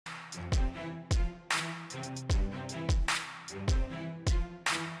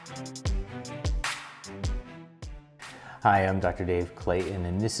Hi, I'm Dr. Dave Clayton,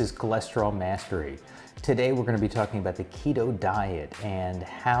 and this is Cholesterol Mastery. Today we're going to be talking about the keto diet and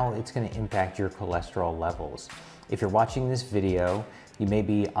how it's going to impact your cholesterol levels. If you're watching this video, you may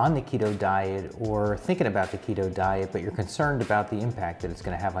be on the keto diet or thinking about the keto diet, but you're concerned about the impact that it's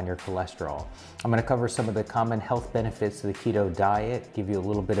going to have on your cholesterol. I'm going to cover some of the common health benefits of the keto diet, give you a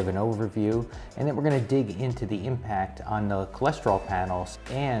little bit of an overview, and then we're going to dig into the impact on the cholesterol panels,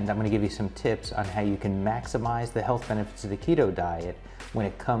 and I'm going to give you some tips on how you can maximize the health benefits of the keto diet when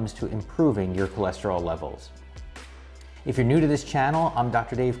it comes to improving your cholesterol levels. If you're new to this channel, I'm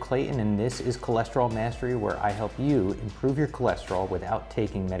Dr. Dave Clayton, and this is Cholesterol Mastery, where I help you improve your cholesterol without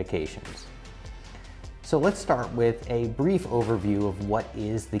taking medications. So let's start with a brief overview of what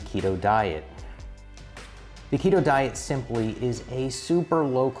is the keto diet. The keto diet simply is a super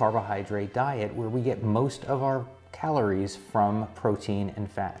low carbohydrate diet where we get most of our calories from protein and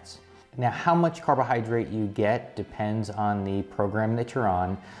fats. Now, how much carbohydrate you get depends on the program that you're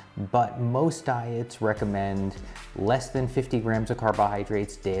on, but most diets recommend less than 50 grams of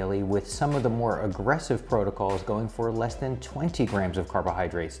carbohydrates daily, with some of the more aggressive protocols going for less than 20 grams of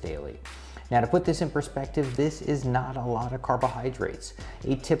carbohydrates daily. Now, to put this in perspective, this is not a lot of carbohydrates.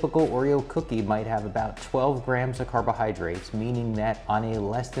 A typical Oreo cookie might have about 12 grams of carbohydrates, meaning that on a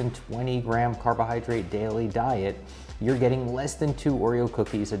less than 20 gram carbohydrate daily diet, you're getting less than 2 Oreo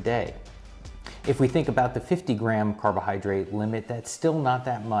cookies a day. If we think about the 50 gram carbohydrate limit, that's still not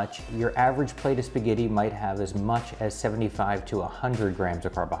that much. Your average plate of spaghetti might have as much as 75 to 100 grams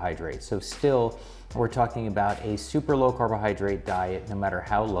of carbohydrates. So still, we're talking about a super low carbohydrate diet, no matter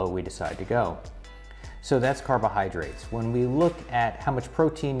how low we decide to go. So that's carbohydrates. When we look at how much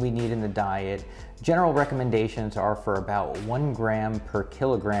protein we need in the diet, general recommendations are for about 1 gram per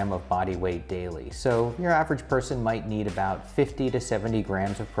kilogram of body weight daily. So your average person might need about 50 to 70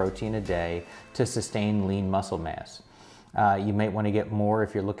 grams of protein a day to sustain lean muscle mass. You might want to get more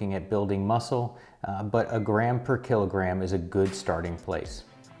if you're looking at building muscle, but a gram per kilogram is a good starting place.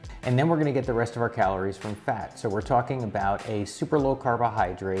 And then we're going to get the rest of our calories from fat. So we're talking about a super low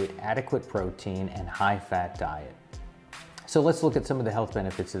carbohydrate, adequate protein, and high fat diet. So let's look at some of the health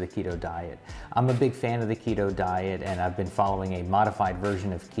benefits of the keto diet. I'm a big fan of the keto diet, and I've been following a modified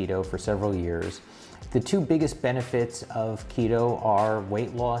version of keto for several years. The two biggest benefits of keto are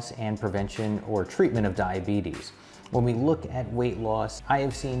weight loss and prevention or treatment of diabetes. When we look at weight loss, I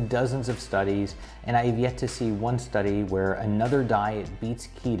have seen dozens of studies, and I have yet to see one study where another diet beats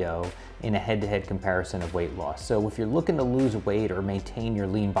keto in a head-to-head comparison of weight loss. So if you're looking to lose weight or maintain your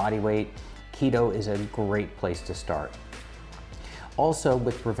lean body weight, keto is a great place to start. Also,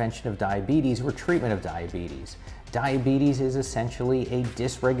 with prevention of diabetes or treatment of diabetes. Diabetes is essentially a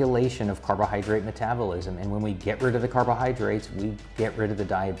dysregulation of carbohydrate metabolism, and when we get rid of the carbohydrates, we get rid of the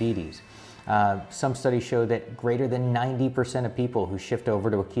diabetes. Some studies show that greater than 90% of people who shift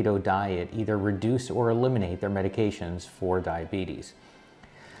over to a keto diet either reduce or eliminate their medications for diabetes.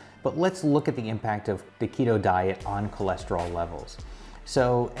 But let's look at the impact of the keto diet on cholesterol levels.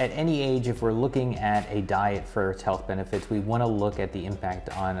 So at any age, if we're looking at a diet for its health benefits, we want to look at the impact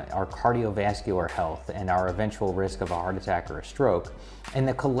on our cardiovascular health and our eventual risk of a heart attack or a stroke. And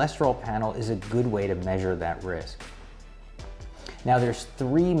the cholesterol panel is a good way to measure that risk. Now, there's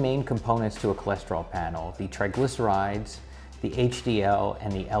 3 main components to a cholesterol panel: the triglycerides, the HDL,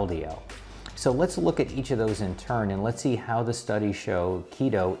 and the LDL. So let's look at each of those in turn, and let's see how the studies show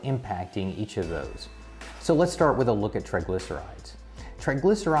keto impacting each of those. So let's start with a look at triglycerides.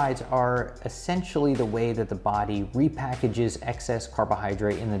 Triglycerides are essentially the way that the body repackages excess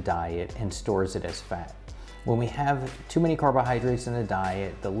carbohydrate in the diet and stores it as fat. When we have too many carbohydrates in the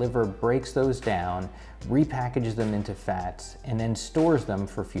diet, the liver breaks those down, repackages them into fats, and then stores them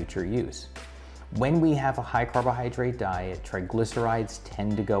for future use. When we have a high carbohydrate diet, triglycerides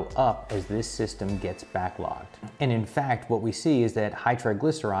tend to go up as this system gets backlogged. And in fact, what we see is that high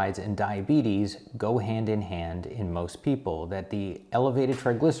triglycerides and diabetes go hand in most people, that the elevated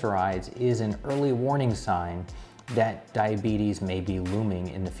triglycerides is an early warning sign that diabetes may be looming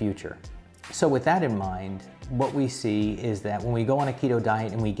in the future. So with that in mind, what we see is that when we go on a keto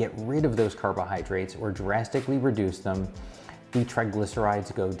diet and we get rid of those carbohydrates or drastically reduce them, the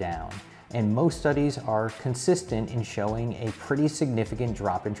triglycerides go down. And most studies are consistent in showing a pretty significant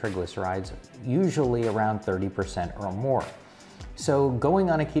drop in triglycerides, usually around 30% or more. So going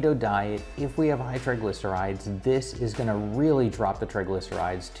on a keto diet, if we have high triglycerides, this is going to really drop the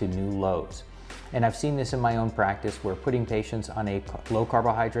triglycerides to new lows. And I've seen this in my own practice where putting patients on a low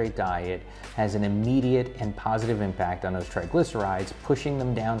carbohydrate diet has an immediate and positive impact on those triglycerides, pushing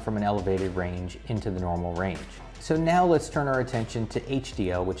them down from an elevated range into the normal range. So now let's turn our attention to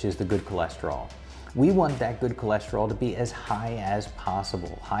HDL, which is the good cholesterol. We want that good cholesterol to be as high as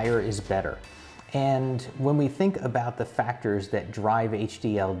possible. Higher is better. And when we think about the factors that drive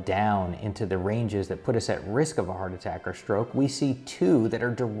HDL down into the ranges that put us at risk of a heart attack or stroke, we see two that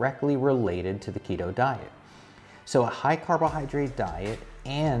are directly related to the keto diet. So a high carbohydrate diet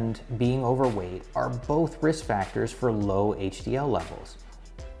and being overweight are both risk factors for low HDL levels.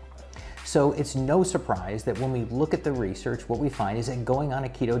 So it's no surprise that when we look at the research, what we find is that going on a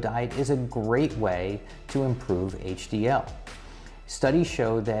keto diet is a great way to improve HDL. Studies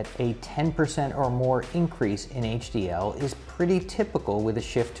show that a 10% or more increase in HDL is pretty typical with a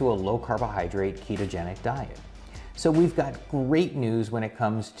shift to a low carbohydrate ketogenic diet. So we've got great news when it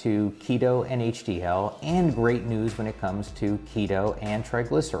comes to keto and HDL, and great news when it comes to keto and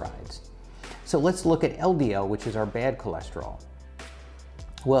triglycerides. So let's look at LDL, which is our bad cholesterol.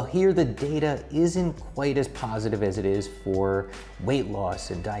 Well, here the data isn't quite as positive as it is for weight loss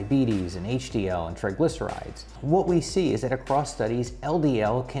and diabetes and HDL and triglycerides. What we see is that across studies,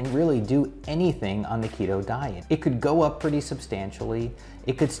 LDL can really do anything on the keto diet. It could go up pretty substantially,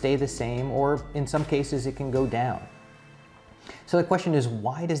 it could stay the same, or in some cases it can go down. So the question is,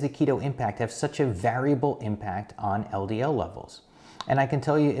 why does the keto impact have such a variable impact on LDL levels? And I can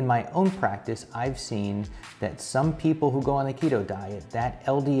tell you in my own practice, I've seen that some people who go on the keto diet, that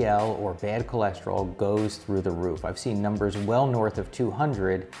LDL or bad cholesterol goes through the roof. I've seen numbers well north of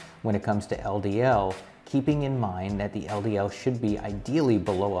 200 when it comes to LDL, keeping in mind that the LDL should be ideally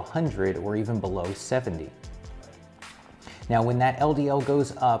below 100 or even below 70. Now, when that LDL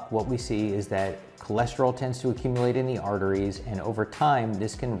goes up, what we see is that cholesterol tends to accumulate in the arteries, and over time,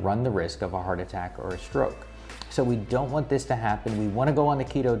 this can run the risk of a heart attack or a stroke. So we don't want this to happen. We want to go on the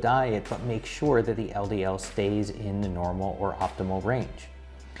keto diet, but make sure that the LDL stays in the normal or optimal range.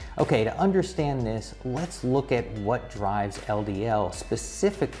 Okay, to understand this, let's look at what drives LDL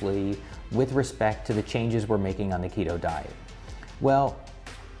specifically with respect to the changes we're making on the keto diet. Well,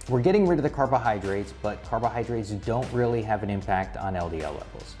 we're getting rid of the carbohydrates, but carbohydrates don't really have an impact on LDL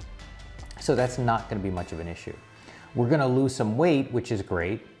levels. So that's not going to be much of an issue. We're going to lose some weight, which is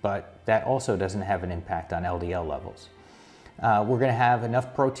great, but that also doesn't have an impact on LDL levels. We're going to have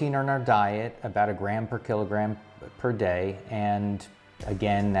enough protein in our diet, about 1 gram per kilogram per day, and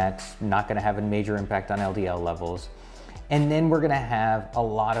again, that's not going to have a major impact on LDL levels. And then we're going to have a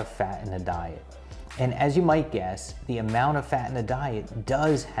lot of fat in the diet. And as you might guess, the amount of fat in the diet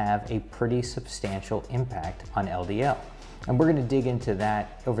does have a pretty substantial impact on LDL. And we're going to dig into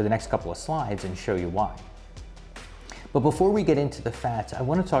that over the next couple of slides and show you why. But before we get into the fats, I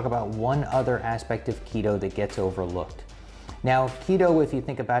want to talk about one other aspect of keto that gets overlooked. Now, keto, if you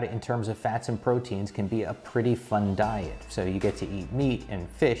think about it in terms of fats and proteins, can be a pretty fun diet. So you get to eat meat and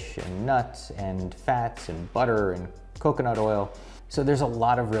fish and nuts and fats and butter and coconut oil. So there's a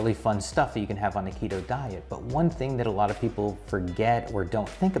lot of really fun stuff that you can have on the keto diet. But one thing that a lot of people forget or don't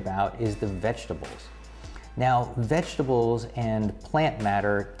think about is the vegetables. Now, vegetables and plant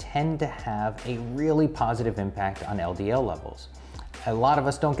matter tend to have a really positive impact on LDL levels. A lot of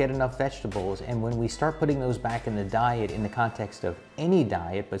us don't get enough vegetables, and when we start putting those back in the diet in the context of any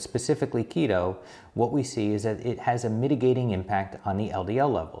diet, but specifically keto, what we see is that it has a mitigating impact on the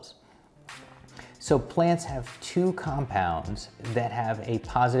LDL levels. So plants have two compounds that have a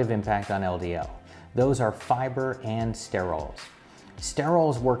positive impact on LDL. Those are fiber and sterols.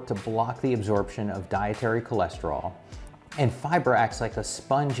 Sterols work to block the absorption of dietary cholesterol, and fiber acts like a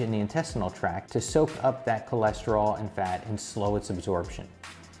sponge in the intestinal tract to soak up that cholesterol and fat and slow its absorption.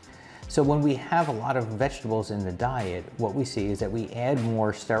 So when we have a lot of vegetables in the diet, what we see is that we add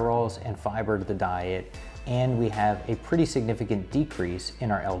more sterols and fiber to the diet, and we have a pretty significant decrease in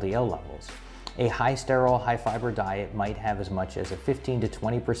our LDL levels. A high sterol, high fiber diet might have as much as a 15 to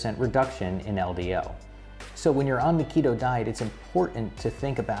 20% reduction in LDL. So when you're on the keto diet, it's important to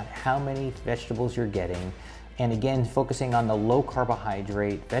think about how many vegetables you're getting, and again, focusing on the low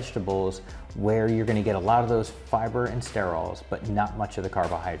carbohydrate vegetables where you're going to get a lot of those fiber and sterols, but not much of the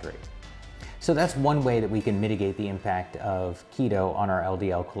carbohydrate. So that's one way that we can mitigate the impact of keto on our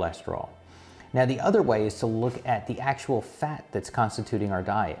LDL cholesterol. Now, the other way is to look at the actual fat that's constituting our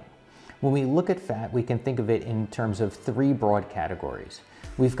diet. When we look at fat, we can think of it in terms of three broad categories.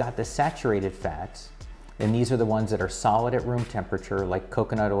 We've got the saturated fats, and these are the ones that are solid at room temperature, like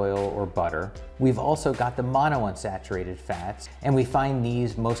coconut oil or butter. We've also got the monounsaturated fats, and we find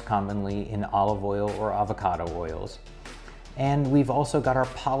these most commonly in olive oil or avocado oils. And we've also got our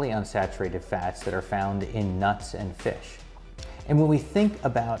polyunsaturated fats that are found in nuts and fish. And when we think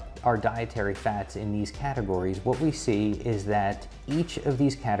about our dietary fats in these categories, what we see is that each of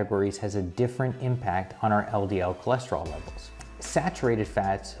these categories has a different impact on our LDL cholesterol levels. Saturated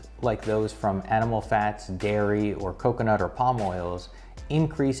fats, like those from animal fats, dairy, or coconut or palm oils,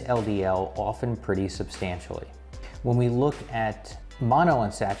 increase LDL often pretty substantially. When we look at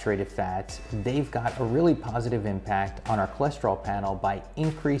monounsaturated fats, they've got a really positive impact on our cholesterol panel by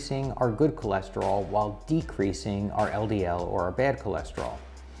increasing our good cholesterol while decreasing our LDL or our bad cholesterol.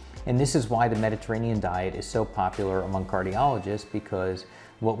 And this is why the Mediterranean diet is so popular among cardiologists, because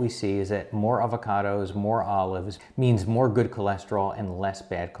what we see is that more avocados, more olives means more good cholesterol and less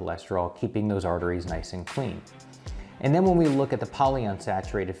bad cholesterol, keeping those arteries nice and clean. And then when we look at the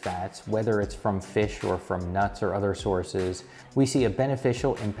polyunsaturated fats, whether it's from fish or from nuts or other sources, we see a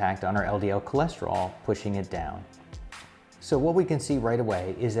beneficial impact on our LDL cholesterol, pushing it down. So what we can see right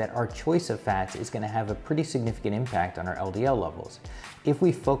away is that our choice of fats is going to have a pretty significant impact on our LDL levels. If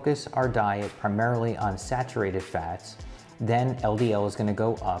we focus our diet primarily on saturated fats, then LDL is going to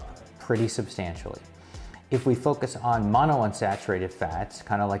go up pretty substantially. If we focus on monounsaturated fats,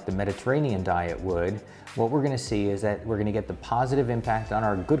 kind of like the Mediterranean diet would, what we're going to see is that we're going to get the positive impact on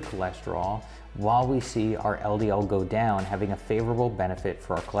our good cholesterol while we see our LDL go down, having a favorable benefit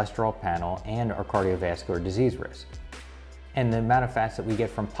for our cholesterol panel and our cardiovascular disease risk. And the amount of fats that we get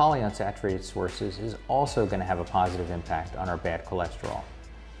from polyunsaturated sources is also going to have a positive impact on our bad cholesterol.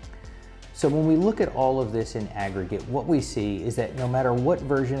 So when we look at all of this in aggregate, what we see is that no matter what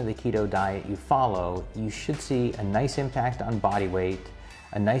version of the keto diet you follow, you should see a nice impact on body weight,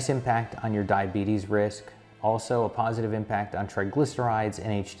 a nice impact on your diabetes risk, also a positive impact on triglycerides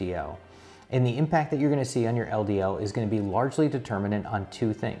and HDL. And the impact that you're going to see on your LDL is going to be largely determinant on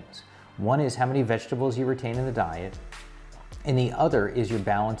two things. One is how many vegetables you retain in the diet, and the other is your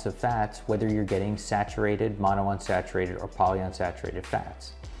balance of fats, whether you're getting saturated, monounsaturated, or polyunsaturated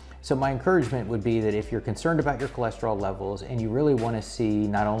fats. So my encouragement would be that if you're concerned about your cholesterol levels and you really want to see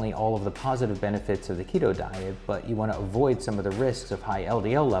not only all of the positive benefits of the keto diet, but you want to avoid some of the risks of high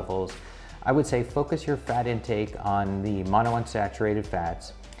LDL levels, I would say focus your fat intake on the monounsaturated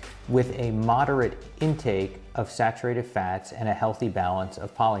fats with a moderate intake of saturated fats and a healthy balance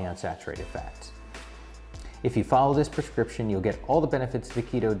of polyunsaturated fats. If you follow this prescription, you'll get all the benefits of the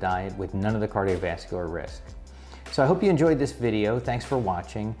keto diet with none of the cardiovascular risk. So I hope you enjoyed this video. Thanks for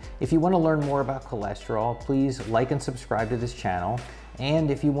watching. If you want to learn more about cholesterol, please like and subscribe to this channel. And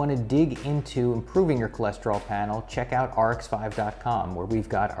if you want to dig into improving your cholesterol panel, check out rxfive.com, where we've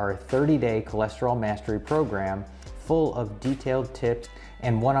got our 30-day cholesterol mastery program full of detailed tips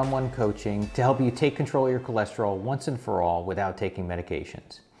and one-on-one coaching to help you take control of your cholesterol once and for all without taking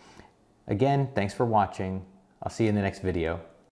medications. Again, thanks for watching. I'll see you in the next video.